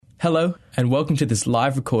Hello, and welcome to this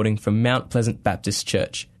live recording from Mount Pleasant Baptist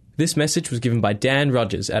Church. This message was given by Dan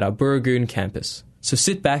Rogers at our Burragoon campus. So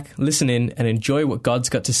sit back, listen in, and enjoy what God's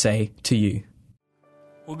got to say to you.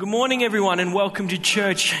 Well, good morning, everyone, and welcome to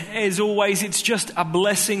church. As always, it's just a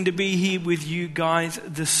blessing to be here with you guys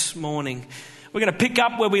this morning. We're going to pick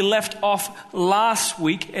up where we left off last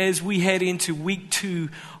week as we head into week 2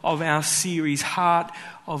 of our series, Heart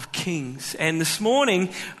of Kings. And this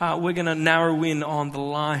morning, we're going to narrow in on the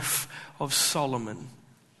life of Solomon.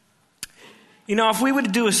 You know, if we were to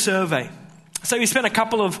do a survey, so we spent a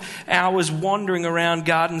couple of hours wandering around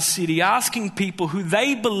Garden City asking people who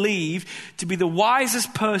they believe to be the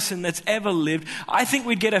wisest person that's ever lived, I think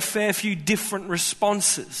we'd get a fair few different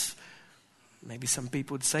responses. Maybe some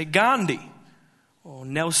people would say Gandhi or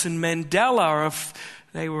Nelson Mandela, or if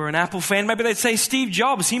they were an Apple fan, maybe they'd say Steve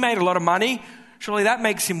Jobs. He made a lot of money. Surely that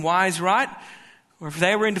makes him wise, right? Or if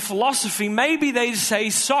they were into philosophy, maybe they'd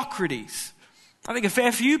say Socrates. I think a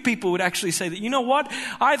fair few people would actually say that, you know what?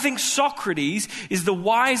 I think Socrates is the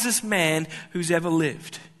wisest man who's ever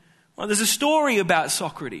lived. Well, there's a story about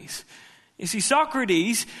Socrates. You see,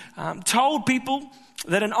 Socrates told people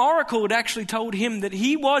that an oracle had actually told him that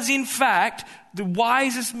he was, in fact, the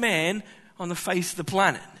wisest man on the face of the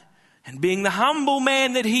planet. And being the humble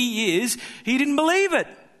man that he is, he didn't believe it.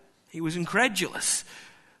 He was incredulous.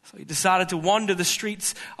 So he decided to wander the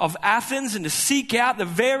streets of Athens and to seek out the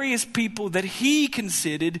various people that he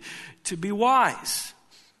considered to be wise.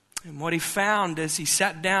 And what he found as he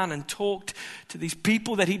sat down and talked to these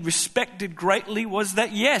people that he'd respected greatly was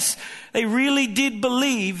that, yes, they really did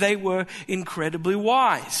believe they were incredibly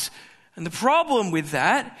wise. And the problem with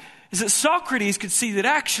that is that Socrates could see that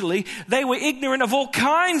actually they were ignorant of all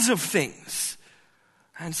kinds of things.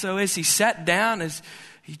 And so as he sat down, as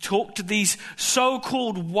he talked to these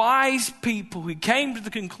so-called wise people, he came to the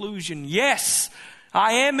conclusion, yes,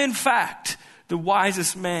 I am in fact the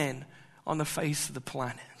wisest man on the face of the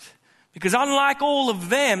planet. Because unlike all of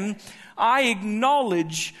them, I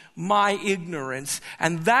acknowledge my ignorance,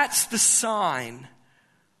 and that's the sign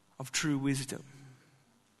of true wisdom.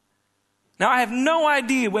 Now, I have no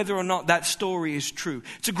idea whether or not that story is true.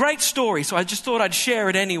 It's a great story, so I just thought I'd share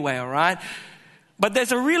it anyway, all right? But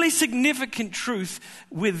there's a really significant truth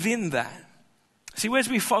within that. See, as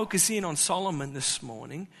we focus in on Solomon this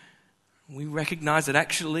morning, we recognize that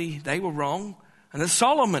actually they were wrong, and that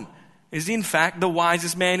Solomon is in fact the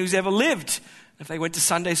wisest man who's ever lived. If they went to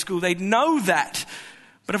Sunday school, they'd know that.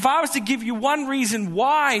 But if I was to give you one reason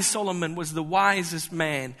why Solomon was the wisest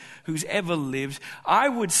man who's ever lived, I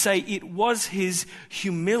would say it was his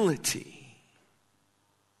humility.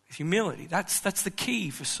 His humility. That's the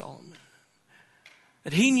key for Solomon.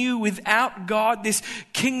 That he knew without God, this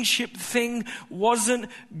kingship thing wasn't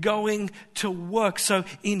going to work. So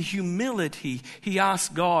in humility, he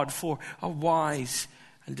asked God for a wise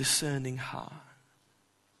and discerning heart.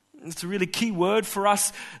 It's a really key word for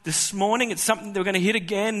us this morning. It's something that we're going to hit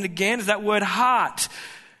again and again, is that word heart.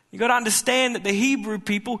 You've got to understand that the Hebrew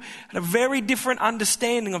people had a very different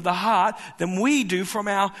understanding of the heart than we do from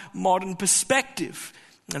our modern perspective.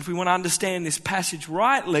 And if we want to understand this passage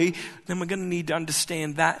rightly, then we're going to need to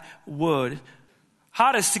understand that word.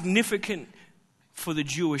 Heart is significant for the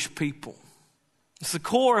Jewish people. It's the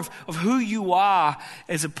core of who you are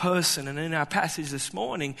as a person. And in our passage this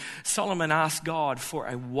morning, Solomon asked God for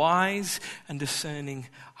a wise and discerning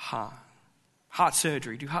heart. Heart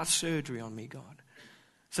surgery. Do heart surgery on me, God.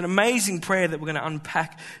 It's an amazing prayer that we're going to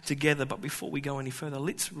unpack together. But before we go any further,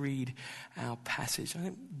 let's read our passage. I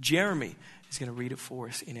think Jeremy is going to read it for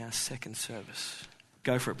us in our second service.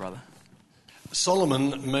 Go for it, brother.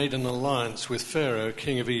 Solomon made an alliance with Pharaoh,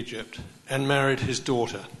 king of Egypt, and married his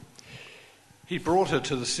daughter. He brought her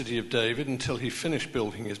to the city of David until he finished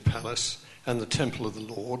building his palace and the temple of the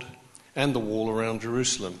Lord and the wall around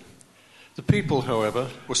Jerusalem. The people, however,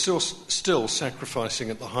 were still sacrificing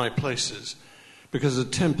at the high places because the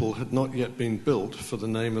temple had not yet been built for the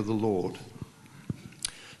name of the Lord.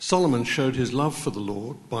 Solomon showed his love for the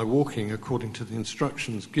Lord by walking according to the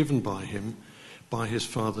instructions given by him by his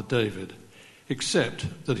father David,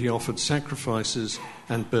 except that he offered sacrifices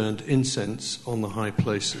and burned incense on the high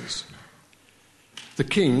places. The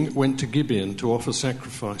king went to Gibeon to offer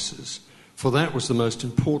sacrifices, for that was the most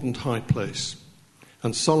important high place,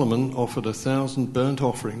 and Solomon offered 1,000 burnt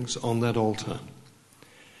offerings on that altar.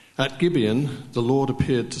 At Gibeon, the Lord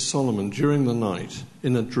appeared to Solomon during the night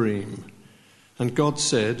in a dream, and God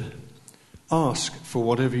said, "Ask for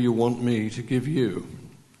whatever you want me to give you."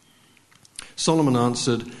 Solomon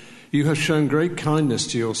answered, "You have shown great kindness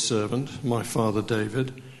to your servant, my father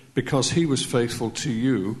David, because he was faithful to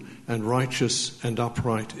you and righteous and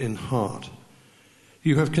upright in heart.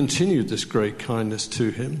 You have continued this great kindness to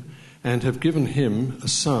him and have given him a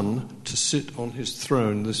son to sit on his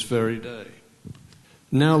throne this very day.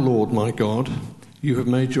 Now, Lord my God, you have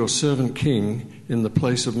made your servant king in the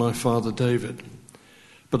place of my father David.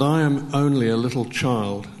 But I am only a little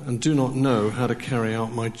child and do not know how to carry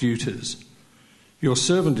out my duties. Your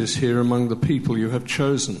servant is here among the people you have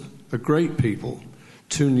chosen, a great people,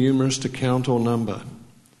 too numerous to count or number.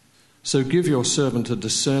 So give your servant a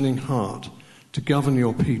discerning heart to govern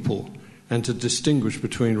your people and to distinguish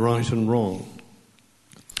between right and wrong.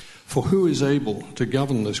 For who is able to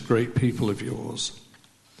govern this great people of yours?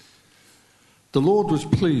 The Lord was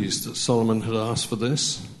pleased that Solomon had asked for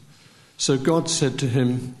this. So God said to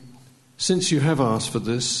him, "Since you have asked for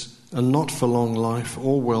this, and not for long life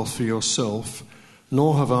or wealth for yourself,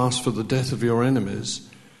 nor have asked for the death of your enemies,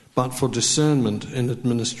 but for discernment in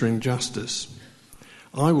administering justice,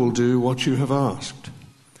 I will do what you have asked.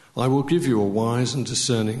 I will give you a wise and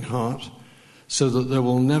discerning heart, so that there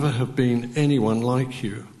will never have been anyone like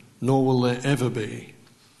you, nor will there ever be.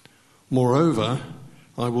 Moreover,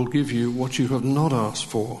 I will give you what you have not asked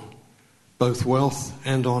for, both wealth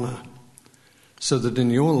and honor, so that in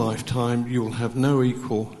your lifetime you will have no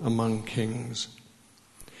equal among kings.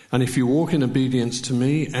 And if you walk in obedience to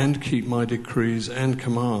me and keep my decrees and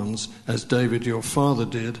commands, as David your father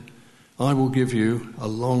did, I will give you a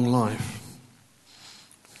long life."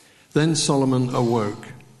 Then Solomon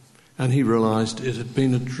awoke, and he realized it had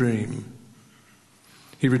been a dream.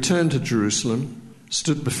 He returned to Jerusalem,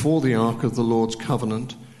 stood before the ark of the Lord's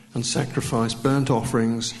covenant, and sacrificed burnt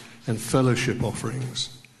offerings and fellowship offerings.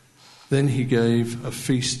 Then he gave a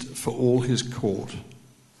feast for all his court.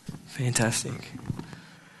 Fantastic.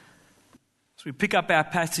 So we pick up our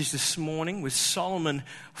passage this morning with Solomon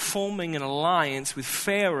forming an alliance with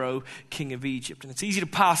Pharaoh, king of Egypt. And it's easy to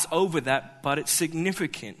pass over that, but it's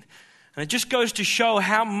significant. And it just goes to show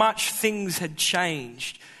how much things had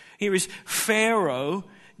changed. Here is Pharaoh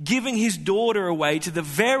giving his daughter away to the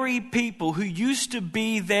very people who used to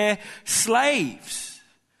be their slaves.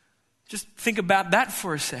 Just think about that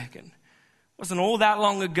for a second. It wasn't all that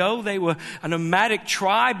long ago. They were a nomadic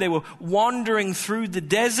tribe. They were wandering through the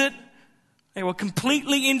desert. They were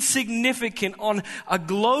completely insignificant on a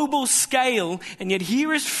global scale. And yet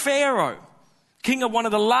here is Pharaoh, king of one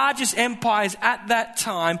of the largest empires at that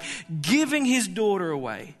time, giving his daughter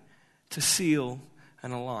away to seal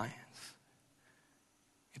an alliance.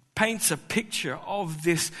 It paints a picture of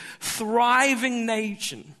this thriving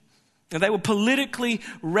nation. And they were politically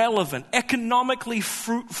relevant, economically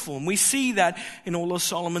fruitful. And we see that in all of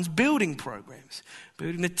Solomon's building programs.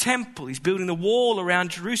 Building the temple, he's building the wall around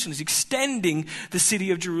Jerusalem, he's extending the city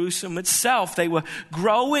of Jerusalem itself. They were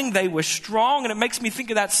growing, they were strong, and it makes me think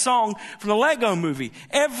of that song from the Lego movie,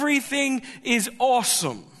 "Everything is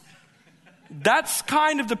Awesome." That's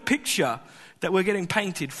kind of the picture that we're getting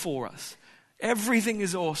painted for us. Everything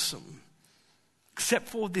is awesome, except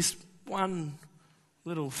for this one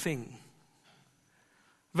little thing.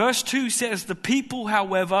 Verse 2 says, "The people,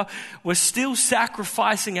 however, were still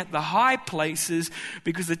sacrificing at the high places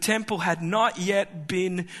because the temple had not yet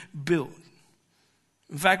been built."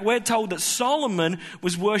 In fact, we're told that Solomon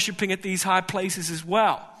was worshipping at these high places as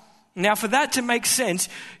well. Now, for that to make sense,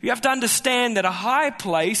 you have to understand that a high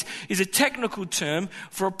place is a technical term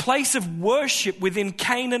for a place of worship within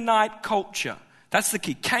Canaanite culture. That's the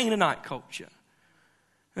key, Canaanite culture.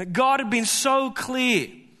 God had been so clear.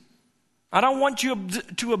 I don't want you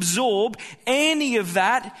to absorb any of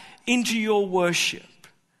that into your worship.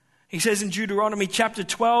 He says in Deuteronomy chapter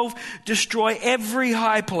 12, "Destroy every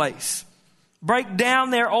high place. Break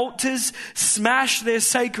down their altars, smash their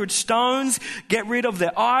sacred stones, get rid of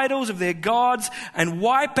their idols, of their gods, and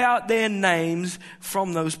wipe out their names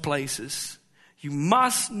from those places. You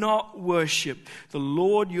must not worship the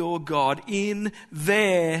Lord your God in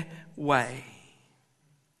their way."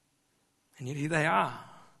 And yet here they are,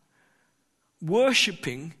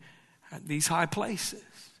 worshipping at these high places.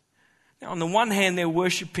 Now, on the one hand, they're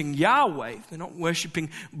worshipping Yahweh. They're not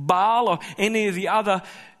worshipping Baal or any of the other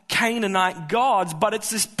Canaanite gods, but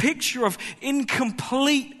it's this picture of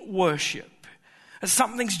incomplete worship.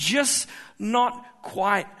 Something's just not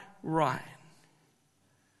quite right.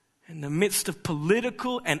 In the midst of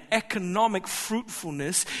political and economic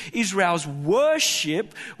fruitfulness, Israel's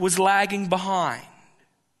worship was lagging behind.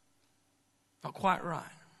 Not quite right.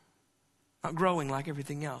 Not growing like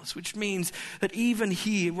everything else, which means that even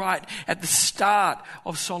here, right at the start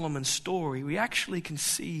of Solomon's story, we actually can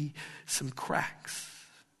see some cracks.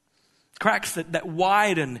 Cracks that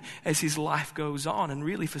widen as his life goes on. And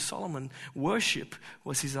really for Solomon, worship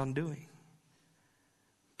was his undoing.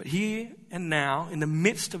 But here and now, in the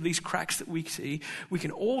midst of these cracks that we see, we can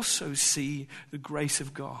also see the grace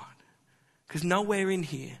of God. Because nowhere in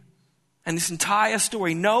here, and this entire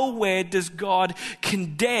story, nowhere does God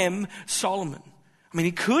condemn Solomon. I mean,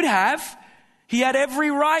 he could have. He had every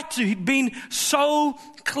right to. He'd been so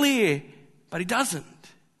clear, but he doesn't.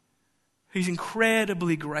 He's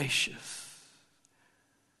incredibly gracious.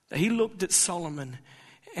 That he looked at Solomon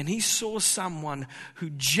and he saw someone who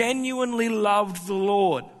genuinely loved the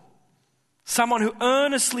Lord. Someone who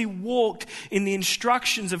earnestly walked in the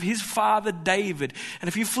instructions of his father David. And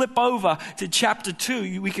if you flip over to chapter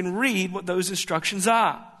 2, we can read what those instructions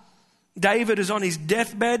are. David is on his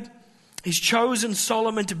deathbed. He's chosen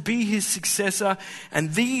Solomon to be his successor.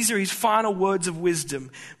 And these are his final words of wisdom.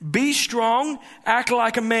 Be strong, act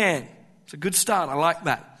like a man. It's a good start. I like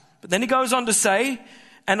that. But then he goes on to say,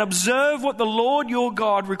 and observe what the Lord your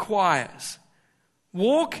God requires.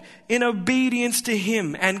 Walk in obedience to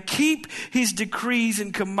him and keep his decrees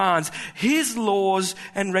and commands, his laws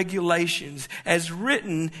and regulations as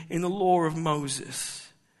written in the law of Moses.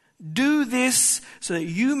 Do this so that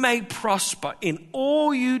you may prosper in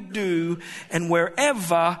all you do and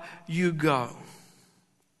wherever you go.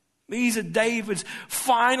 These are David's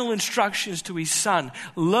final instructions to his son.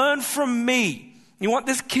 Learn from me. You want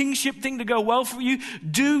this kingship thing to go well for you?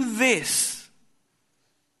 Do this.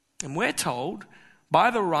 And we're told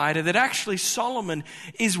by the writer that actually Solomon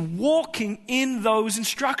is walking in those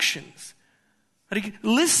instructions. That he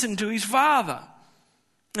listened to his father.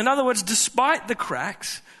 In other words, despite the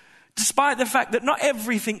cracks, despite the fact that not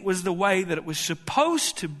everything was the way that it was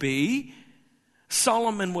supposed to be,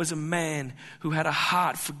 Solomon was a man who had a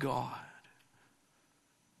heart for God.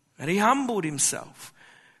 And he humbled himself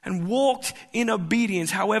and walked in obedience,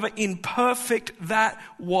 however imperfect that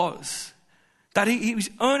was. That he was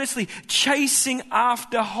earnestly chasing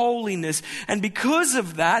after holiness. And because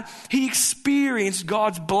of that, he experienced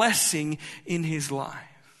God's blessing in his life.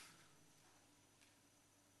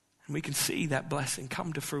 And we can see that blessing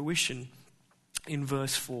come to fruition in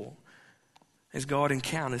verse 4 as God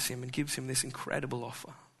encounters him and gives him this incredible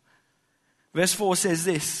offer. Verse 4 says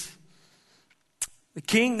this: the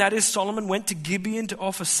king, that is Solomon, went to Gibeon to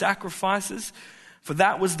offer sacrifices, for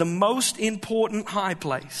that was the most important high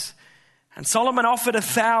place. And Solomon offered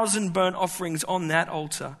 1,000 burnt offerings on that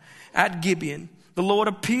altar at Gibeon. The Lord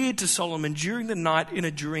appeared to Solomon during the night in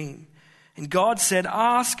a dream. And God said,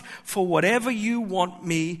 ask for whatever you want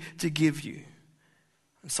me to give you.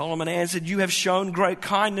 And Solomon answered, you have shown great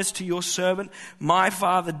kindness to your servant, my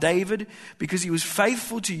father David, because he was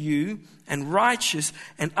faithful to you and righteous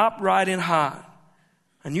and upright in heart.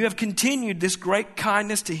 And you have continued this great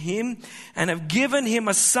kindness to him and have given him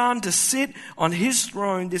a son to sit on his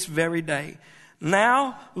throne this very day.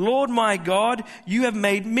 Now, Lord my God, you have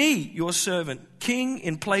made me, your servant, king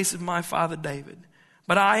in place of my father David.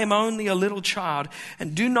 But I am only a little child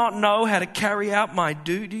and do not know how to carry out my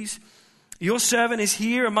duties. Your servant is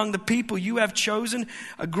here among the people you have chosen,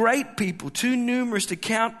 a great people, too numerous to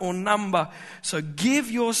count or number. So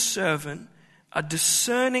give your servant a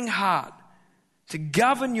discerning heart to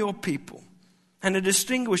govern your people and to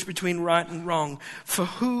distinguish between right and wrong. For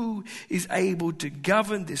who is able to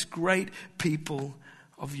govern this great people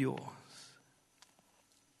of yours?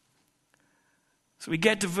 So we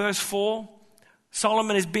get to verse 4.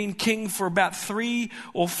 Solomon has been king for about 3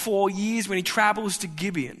 or 4 years when he travels to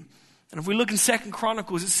Gibeon. And if we look in 2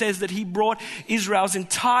 Chronicles, it says that he brought Israel's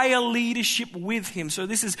entire leadership with him. So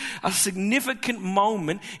this is a significant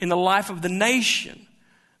moment in the life of the nation.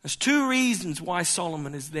 There's 2 reasons why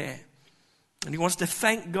Solomon is there. And he wants to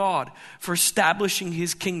thank God for establishing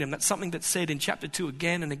his kingdom. That's something that's said in chapter 2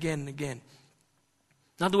 again and again and again.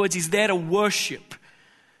 In other words, he's there to worship.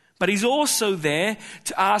 But he's also there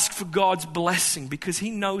to ask for God's blessing because he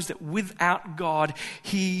knows that without God,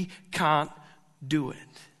 he can't do it.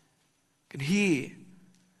 You can hear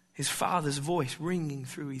his father's voice ringing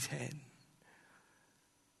through his head.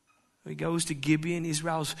 He goes to Gibeon,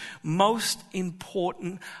 Israel's most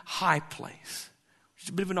important high place. Which is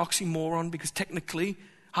a bit of an oxymoron because technically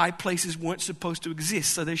high places weren't supposed to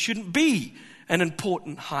exist. So there shouldn't be an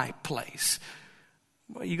important high place.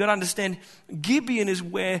 Well, you got to understand, Gibeon is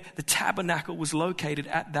where the tabernacle was located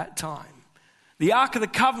at that time. The Ark of the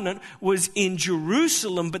Covenant was in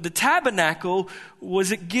Jerusalem, but the tabernacle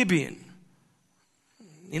was at Gibeon.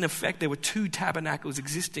 In effect, there were 2 tabernacles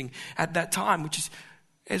existing at that time, which is,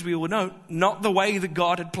 as we all know, not the way that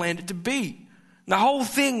God had planned it to be. The whole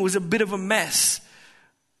thing was a bit of a mess.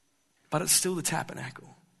 But it's still the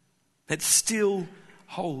tabernacle. It's still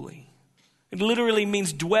holy. It literally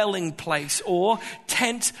means dwelling place or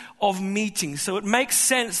tent of meeting. So it makes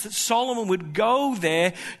sense that Solomon would go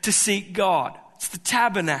there to seek God. It's the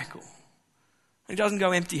tabernacle. He doesn't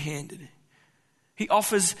go empty-handed. He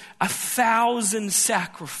offers 1,000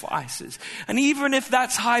 sacrifices. And even if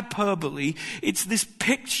that's hyperbole, it's this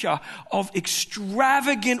picture of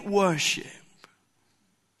extravagant worship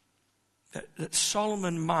that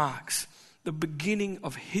Solomon marks the beginning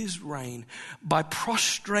of his reign by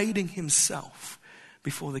prostrating himself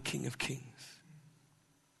before the King of Kings.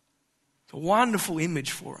 It's a wonderful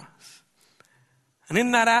image for us. And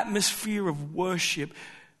in that atmosphere of worship,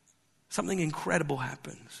 something incredible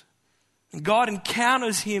happens. And God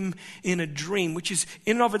encounters him in a dream, which is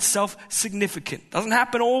in and of itself significant. Doesn't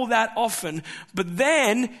happen all that often, but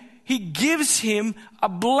then he gives him a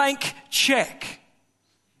blank check.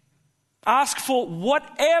 Ask for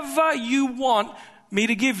whatever you want me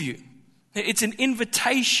to give you. It's an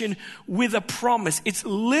invitation with a promise. It's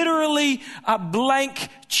literally a blank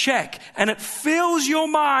check, and it fills your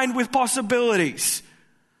mind with possibilities.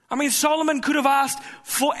 I mean, Solomon could have asked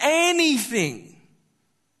for anything.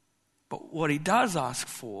 But what he does ask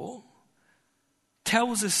for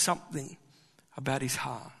tells us something about his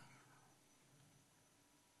heart.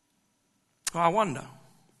 Well, I wonder,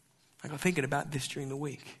 I got thinking about this during the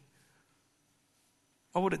week.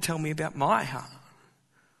 What would it tell me about my heart?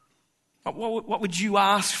 What would you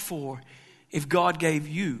ask for if God gave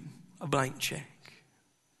you a blank check?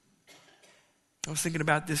 I was thinking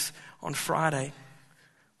about this on Friday.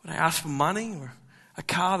 Would I ask for money or a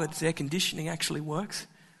car that's air conditioning actually works?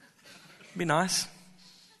 It'd be nice.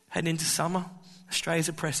 Heading into summer. Australia's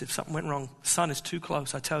oppressive. Something went wrong. The sun is too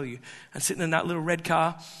close, I tell you. And sitting in that little red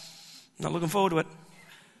car, not looking forward to it.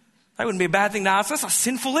 That wouldn't be a bad thing to ask. That's not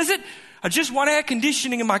sinful, is it? I just want air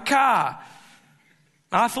conditioning in my car.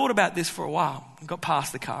 I thought about this for a while. I got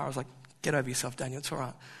past the car. I was like, get over yourself, Daniel. It's all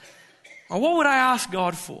right. Well, what would I ask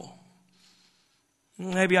God for?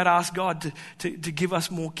 Maybe I'd ask God to give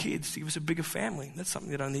us more kids, to give us a bigger family. That's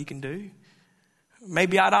something that only he can do.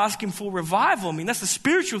 Maybe I'd ask him for revival. I mean, that's the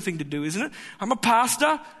spiritual thing to do, isn't it? I'm a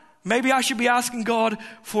pastor. Maybe I should be asking God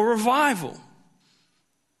for revival.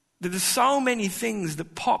 There's so many things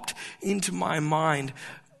that popped into my mind.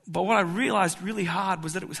 But what I realized really hard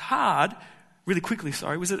was that it was hard, really quickly,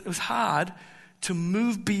 was that it was hard to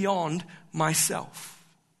move beyond myself.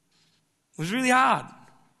 It was really hard.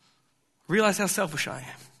 I realized how selfish I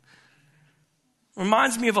am. It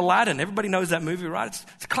reminds me of Aladdin. Everybody knows that movie, right?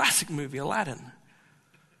 It's a classic movie, Aladdin.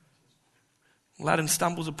 Aladdin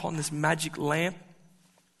stumbles upon this magic lamp.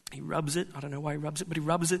 He rubs it. I don't know why he rubs it, but he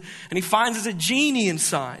rubs it. And he finds there's a genie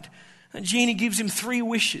inside. And genie gives him 3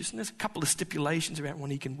 wishes. And there's a couple of stipulations around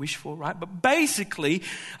what he can wish for, right? But basically,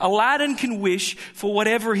 Aladdin can wish for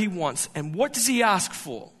whatever he wants. And what does he ask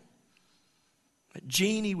for? That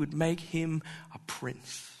genie would make him a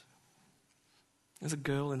prince. There's a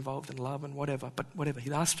girl involved in love and whatever, but whatever.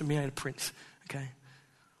 He asked for me a prince, okay?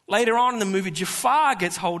 Later on in the movie, Jafar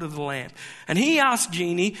gets hold of the lamp. And he asks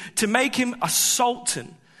Genie to make him a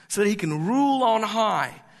sultan so that he can rule on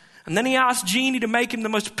high. And then he asks Genie to make him the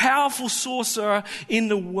most powerful sorcerer in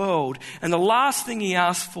the world. And the last thing he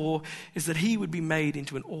asks for is that he would be made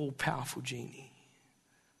into an all-powerful genie.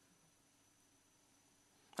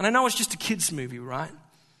 And I know it's just a kid's movie, right?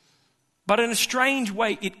 But in a strange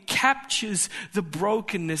way, it captures the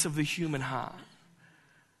brokenness of the human heart.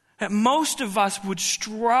 That most of us would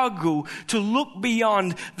struggle to look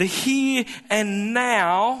beyond the here and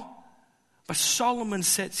now, but Solomon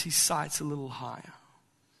sets his sights a little higher.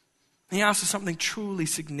 He asks for something truly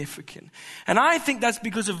significant. And I think that's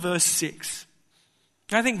because of verse 6.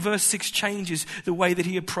 I think verse 6 changes the way that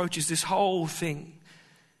he approaches this whole thing.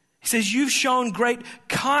 He says, you've shown great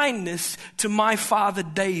kindness to my father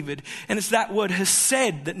David. And it's that word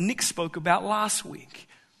hesed that Nick spoke about last week.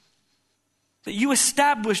 That you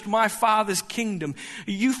established my father's kingdom.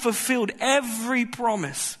 You fulfilled every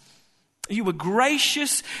promise. You were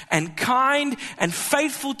gracious and kind and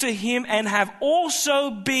faithful to him and have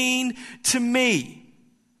also been to me.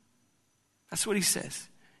 That's what he says.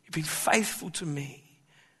 You've been faithful to me.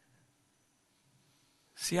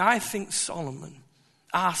 See, I think Solomon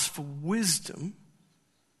asked for wisdom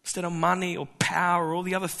instead of money or power or all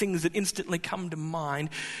the other things that instantly come to mind,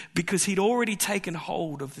 because he'd already taken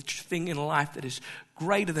hold of the thing in life that is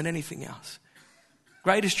greater than anything else.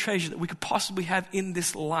 Greatest treasure that we could possibly have in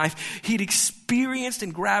this life. He'd experienced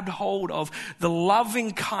and grabbed hold of the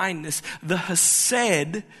loving kindness, the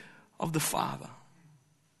hesed of the Father.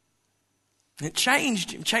 And it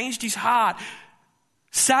changed him, changed his heart,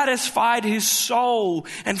 satisfied his soul,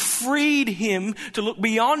 and freed him to look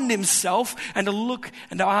beyond himself and to look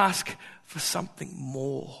and to ask for something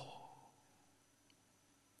more.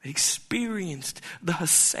 He experienced the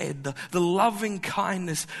hesed, the loving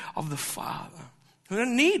kindness of the Father. We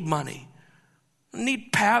don't need money. We don't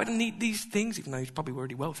need power. We don't need these things, even though he's probably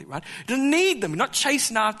already wealthy, right? He doesn't need them. He's not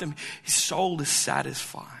chasing after them. His soul is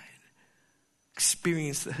satisfied.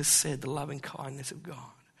 Experience the hesed, the loving kindness of God.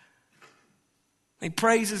 And he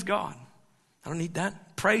praises God. I don't need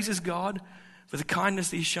that. Praises God for the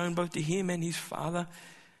kindness that he's shown both to him and his Father.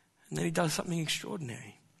 And then he does something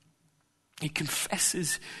extraordinary. He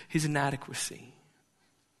confesses his inadequacy.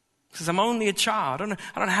 He says, I'm only a child. I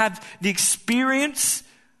don't have the experience.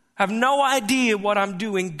 I have no idea what I'm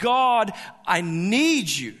doing. God, I need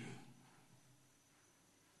you.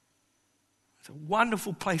 It's a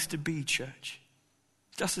wonderful place to be, church.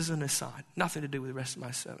 Just as an aside, nothing to do with the rest of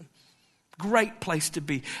my sermon. Great place to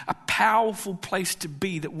be, a powerful place to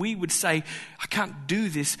be, that we would say, I can't do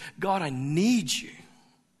this. God, I need you.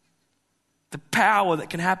 The power that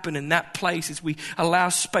can happen in that place is we allow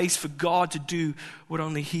space for God to do what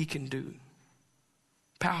only he can do.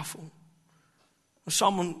 Powerful.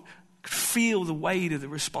 Someone could feel the weight of the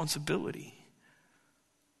responsibility.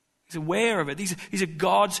 He's aware of it. These are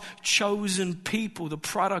God's chosen people, the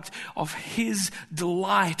product of his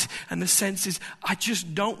delight. And the sense is, I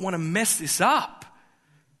just don't want to mess this up.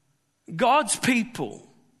 God's people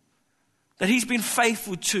that he's been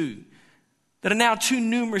faithful to, that are now too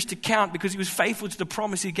numerous to count because he was faithful to the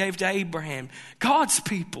promise he gave to Abraham. God's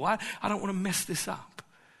people, I don't want to mess this up.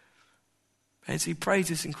 And so he prays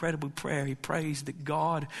this incredible prayer. He prays that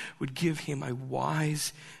God would give him a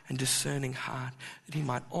wise and discerning heart, that he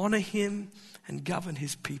might honor him and govern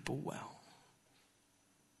his people well.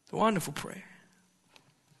 It's a wonderful prayer.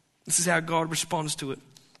 This is how God responds to it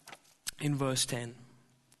in verse 10. It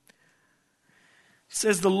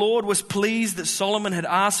says, the Lord was pleased that Solomon had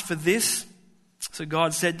asked for this. So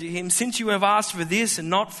God said to him, since you have asked for this and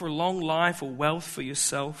not for long life or wealth for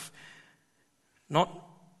yourself,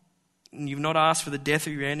 you've not asked for the death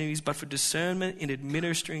of your enemies, but for discernment in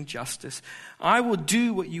administering justice, I will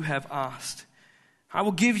do what you have asked. I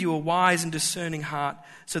will give you a wise and discerning heart,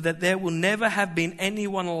 so that there will never have been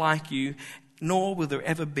anyone like you, nor will there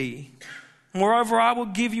ever be. Moreover, I will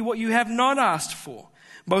give you what you have not asked for,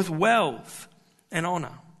 both wealth and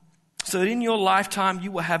honor, so that in your lifetime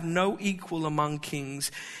you will have no equal among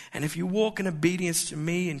kings. And if you walk in obedience to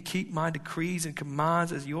me and keep my decrees and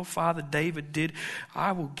commands as your father David did,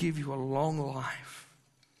 I will give you a long life.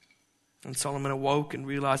 And Solomon awoke and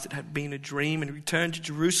realized it had been a dream, and returned to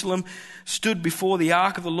Jerusalem, stood before the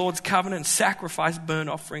ark of the Lord's covenant, and sacrificed burnt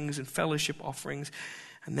offerings and fellowship offerings.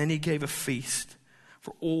 And then he gave a feast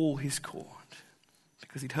for all his court,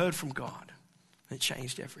 because he'd heard from God, and it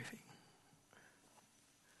changed everything.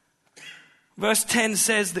 Verse 10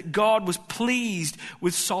 says that God was pleased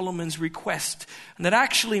with Solomon's request. And that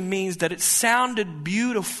actually means that it sounded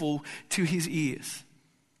beautiful to his ears.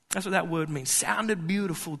 That's what that word means. Sounded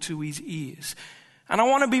beautiful to his ears. And I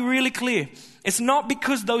want to be really clear. It's not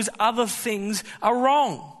because those other things are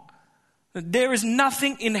wrong. There is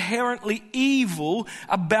nothing inherently evil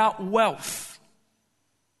about wealth.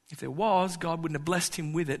 If there was, God wouldn't have blessed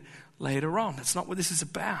him with it later on. That's not what this is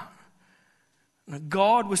about. Now,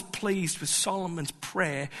 God was pleased with Solomon's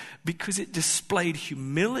prayer because it displayed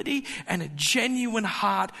humility and a genuine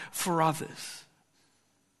heart for others.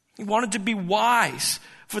 He wanted to be wise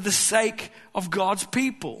for the sake of God's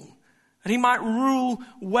people, that he might rule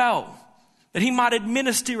well, that he might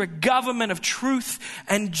administer a government of truth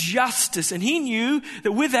and justice. And he knew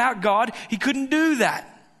that without God, he couldn't do that.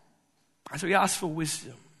 So he asked for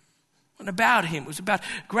wisdom. It wasn't about him, it was about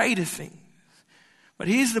greater things. But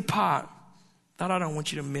here's the part that I don't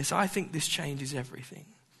want you to miss. I think this changes everything.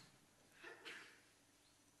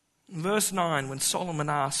 In verse 9, when Solomon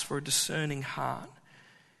asks for a discerning heart,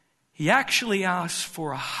 he actually asks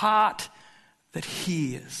for a heart that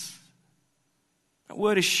hears. That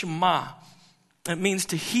word is shema. It means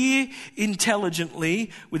to hear intelligently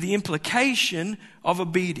with the implication of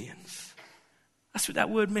obedience. That's what that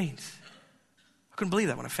word means. I couldn't believe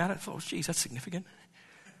that when I found it. I thought, geez, that's significant.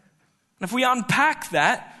 And if we unpack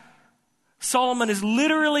that, Solomon is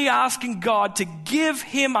literally asking God to give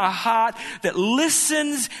him a heart that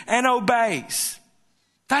listens and obeys.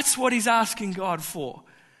 That's what he's asking God for.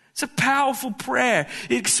 It's a powerful prayer.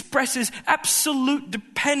 It expresses absolute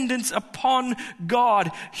dependence upon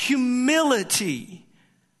God, humility.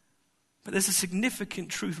 But there's a significant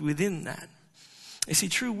truth within that. You see,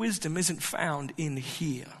 true wisdom isn't found in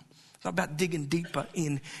here. It's not about digging deeper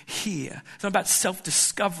in here. It's not about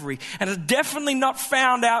self-discovery. And it's definitely not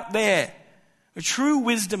found out there. True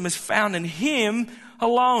wisdom is found in him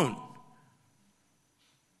alone.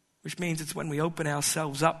 which means it's when we open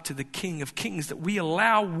ourselves up to the King of Kings that we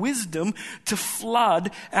allow wisdom to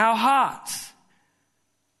flood our hearts.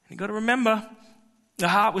 And you've got to remember, the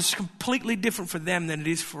heart was completely different for them than it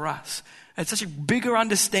is for us. It's such a bigger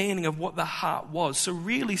understanding of what the heart was. So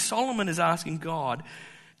really, Solomon is asking God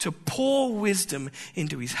to pour wisdom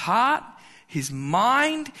into his heart, his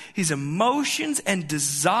mind, his emotions and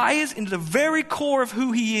desires, into the very core of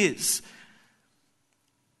who he is.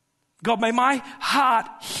 God, may my heart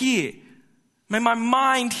hear. May my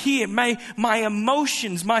mind hear. May my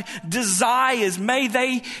emotions, my desires, may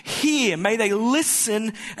they hear. May they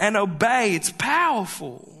listen and obey. It's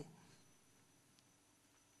powerful.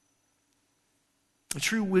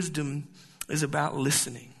 True wisdom is about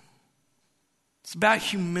listening. It's about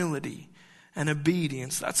humility and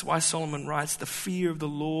obedience. That's why Solomon writes, the fear of the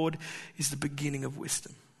Lord is the beginning of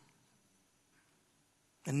wisdom.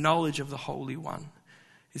 And knowledge of the Holy One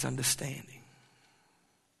is understanding.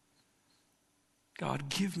 God,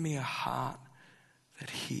 give me a heart that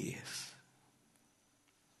hears.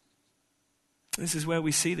 This is where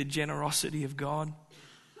we see the generosity of God.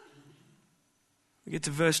 We get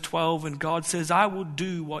to verse 12 and God says, I will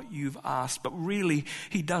do what you've asked. But really,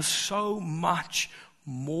 he does so much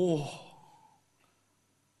more.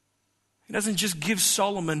 He doesn't just give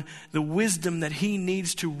Solomon the wisdom that he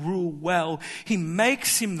needs to rule well. He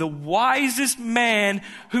makes him the wisest man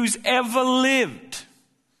who's ever lived.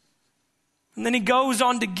 And then he goes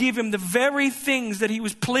on to give him the very things that he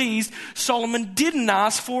was pleased Solomon didn't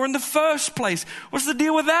ask for in the first place. What's the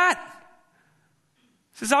deal with that?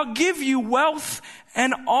 He says, I'll give you wealth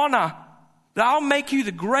and honor. That I'll make you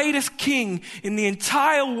the greatest king in the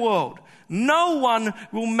entire world. No one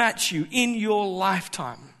will match you in your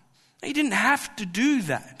lifetime. He didn't have to do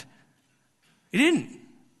that. He didn't.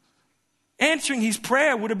 Answering his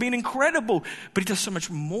prayer would have been incredible, but he does so much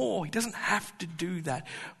more. He doesn't have to do that,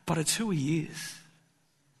 but it's who he is.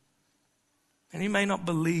 And he may not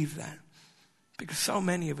believe that because so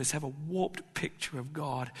many of us have a warped picture of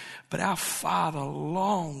God, but our Father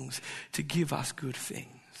longs to give us good things.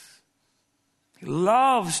 He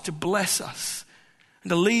loves to bless us and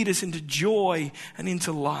to lead us into joy and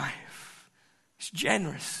into life. He's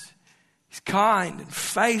generous. He's kind and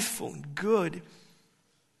faithful and good.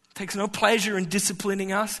 Takes no pleasure in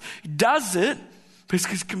disciplining us. He does it because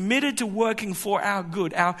he's committed to working for our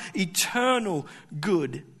good, our eternal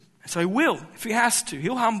good. So he will, if he has to.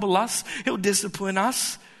 He'll humble us. He'll discipline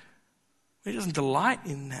us. He doesn't delight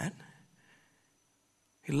in that.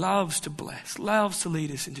 He loves to bless, loves to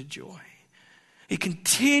lead us into joy. He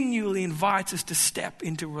continually invites us to step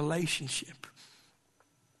into relationship.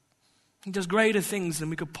 He does greater things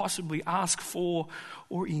than we could possibly ask for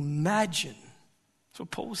or imagine. That's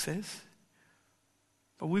what Paul says.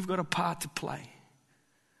 But we've got a part to play.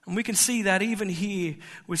 And we can see that even here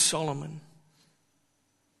with Solomon.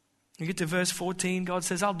 You get to verse 14, God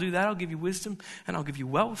says, I'll do that. I'll give you wisdom and I'll give you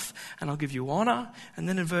wealth and I'll give you honor. And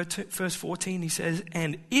then in verse 14 he says,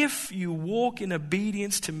 and if you walk in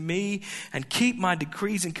obedience to me and keep my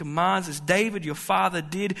decrees and commands as David your father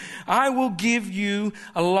did, I will give you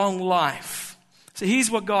a long life. So here's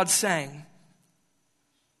what God's saying.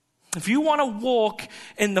 If you want to walk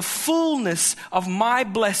in the fullness of my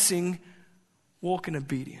blessing, walk in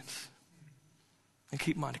obedience and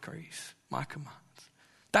keep my decrees, my commands.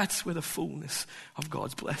 That's where the fullness of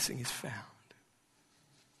God's blessing is found.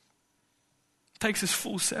 It takes us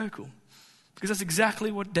full circle because that's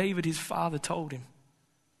exactly what David, his father, told him.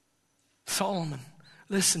 Solomon,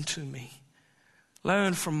 listen to me.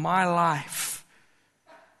 Learn from my life.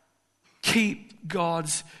 Keep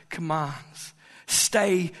God's commands.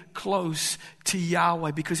 Stay close to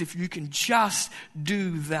Yahweh, because if you can just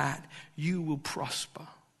do that, you will prosper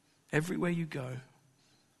everywhere you go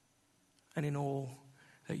and in all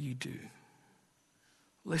that you do.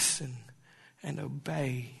 Listen and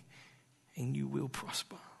obey, and you will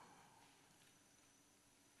prosper.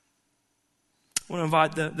 I want to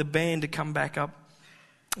invite the band to come back up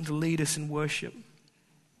and to lead us in worship.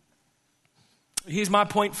 Here's my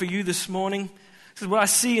point for you this morning. This is what I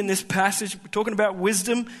see in this passage. We're talking about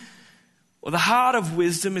wisdom. Well, the heart of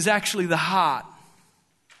wisdom is actually the heart.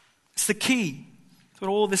 It's the key. That's what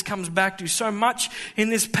all this comes back to. So much in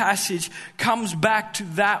this passage comes back to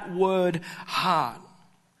that word heart.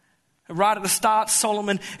 Right at the start,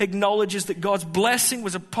 Solomon acknowledges that God's blessing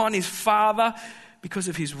was upon his father because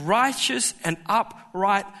of his righteous and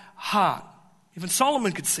upright heart. Even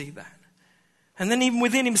Solomon could see that. And then even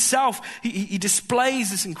within himself, he displays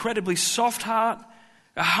this incredibly soft heart,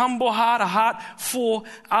 a humble heart, a heart for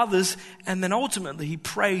others. And then ultimately he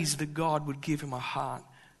prays that God would give him a heart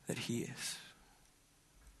that hears.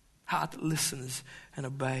 heart that listens and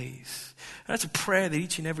obeys. And that's a prayer that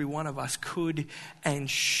each and every one of us could and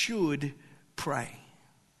should pray.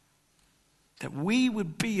 That we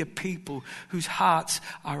would be a people whose hearts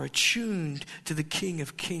are attuned to the King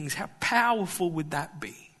of Kings. How powerful would that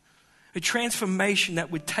be? A transformation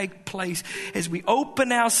that would take place as we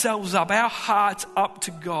open ourselves up, our hearts up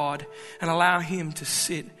to God, and allow Him to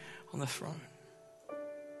sit on the throne.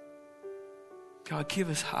 God, give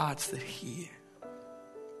us hearts that hear.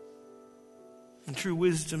 And true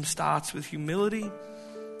wisdom starts with humility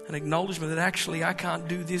and acknowledgement that actually I can't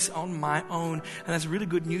do this on my own. And that's really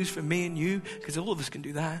good news for me and you, because all of us can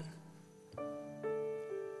do that.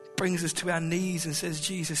 Brings us to our knees and says,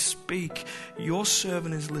 Jesus, speak. Your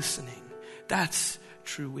servant is listening. That's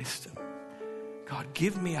true wisdom. God,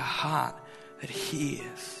 give me a heart that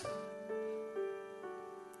hears.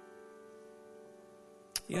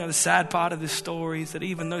 You know, the sad part of this story is that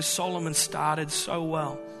even though Solomon started so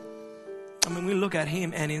well, I mean, we look at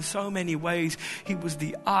him and in so many ways, he was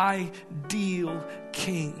the ideal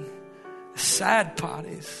king. The sad part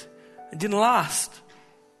is, it didn't last.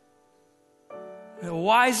 The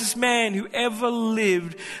wisest man who ever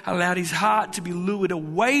lived allowed his heart to be lured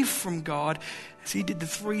away from God as he did the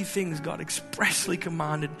three things God expressly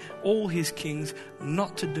commanded all his kings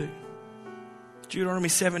not to do. Deuteronomy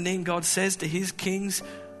 17, God says to his kings,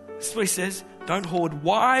 this is what he says, don't hoard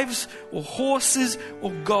wives or horses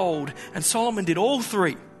or gold. And Solomon did all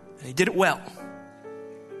three, and he did it well.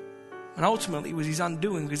 And ultimately it was his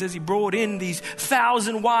undoing, because as he brought in these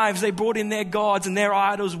 1,000 wives, they brought in their gods and their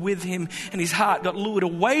idols with him, and his heart got lured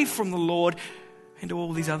away from the Lord into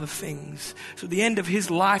all these other things. So at the end of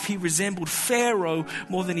his life, he resembled Pharaoh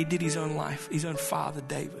more than he did his own life, his own father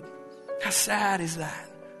David. How sad is that?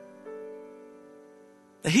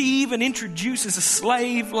 He even introduces a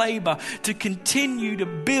slave labor to continue to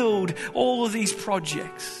build all of these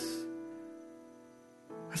projects.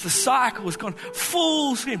 As the cycle has gone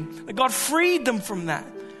full swim, God freed them from that,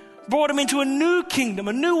 brought them into a new kingdom,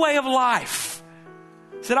 a new way of life.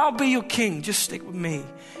 Said, I'll be your king, just stick with me.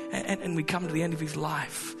 And we come to the end of his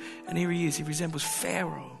life, and here he is. He resembles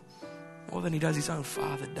Pharaoh more than he does his own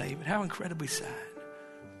father David. How incredibly sad.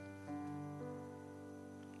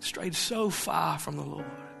 Strayed so far from the Lord.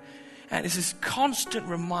 And it's this constant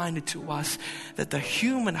reminder to us that the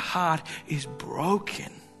human heart is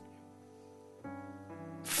broken,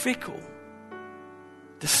 fickle,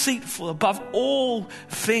 deceitful above all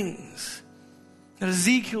things. And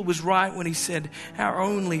Ezekiel was right when he said, our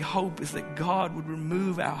only hope is that God would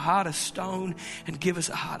remove our heart of stone and give us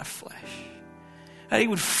a heart of flesh. That he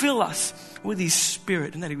would fill us with his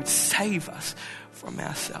spirit, and that he would save us from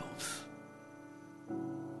ourselves.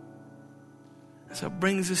 So it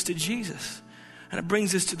brings us to Jesus, and it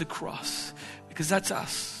brings us to the cross, because that's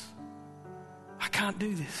us. I can't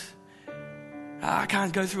do this. I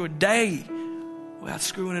can't go through a day without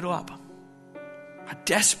screwing it up. I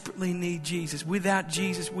desperately need Jesus. Without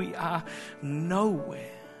Jesus, we are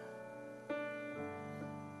nowhere.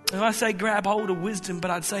 And I say grab hold of wisdom,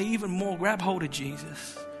 but I'd say even more, grab hold of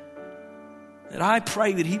Jesus. And I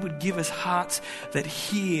pray that he would give us hearts that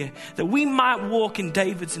hear, that we might walk in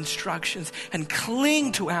David's instructions and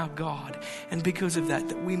cling to our God. And because of that,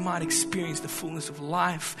 that we might experience the fullness of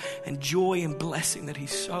life and joy and blessing that he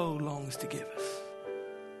so longs to give us.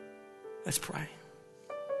 Let's pray.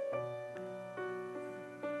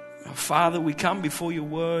 Our Father, we come before your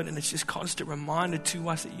word, and it's just constant reminder to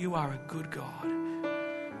us that you are a good God.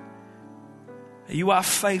 That you are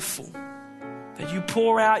faithful. That you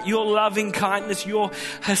pour out your loving kindness, your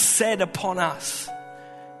hesed upon us.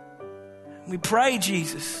 We pray,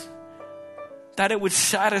 Jesus, that it would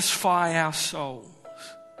satisfy our souls,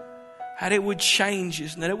 that it would change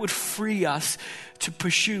us, and that it would free us to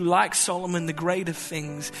pursue, like Solomon, the greater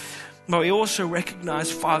things. But we also recognize,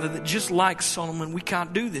 Father, that just like Solomon, we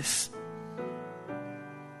can't do this.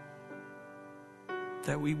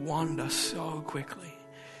 That we wander so quickly.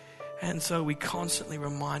 And so we constantly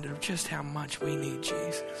reminded of just how much we need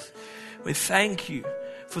Jesus. We thank you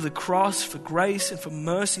for the cross, for grace, and for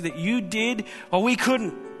mercy that you did while we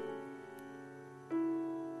couldn't.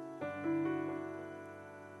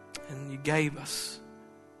 And you gave us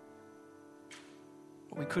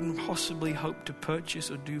what we couldn't possibly hope to purchase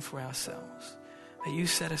or do for ourselves. That you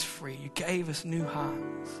set us free. You gave us new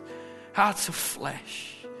hearts, hearts of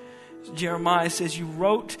flesh. Jeremiah says you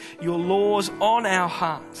wrote your laws on our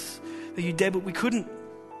hearts. That you did, but we couldn't.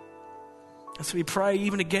 And so we pray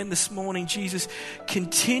even again this morning, Jesus,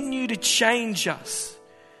 continue to change us.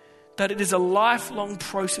 That it is a lifelong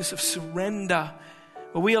process of surrender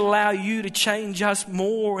where we allow you to change us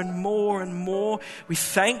more and more and more. We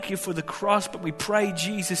thank you for the cross, but we pray,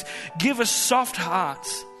 Jesus, give us soft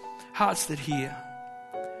hearts, hearts that hear.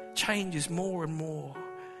 Change us more and more.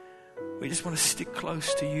 We just want to stick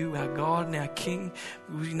close to you, our God and our King.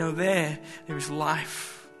 We know there is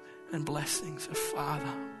life and blessings. So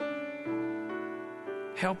Father,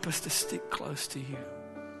 help us to stick close to you.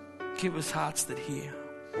 Give us hearts that hear.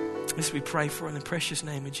 This we pray for in the precious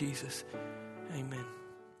name of Jesus. Amen.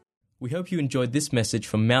 We hope you enjoyed this message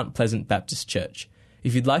from Mount Pleasant Baptist Church.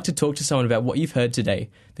 If you'd like to talk to someone about what you've heard today,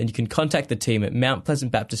 then you can contact the team at Mount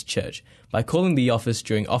Pleasant Baptist Church by calling the office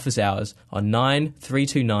during office hours on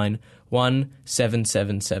 9329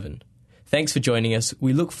 1777. Thanks for joining us.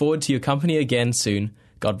 We look forward to your company again soon.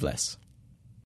 God bless.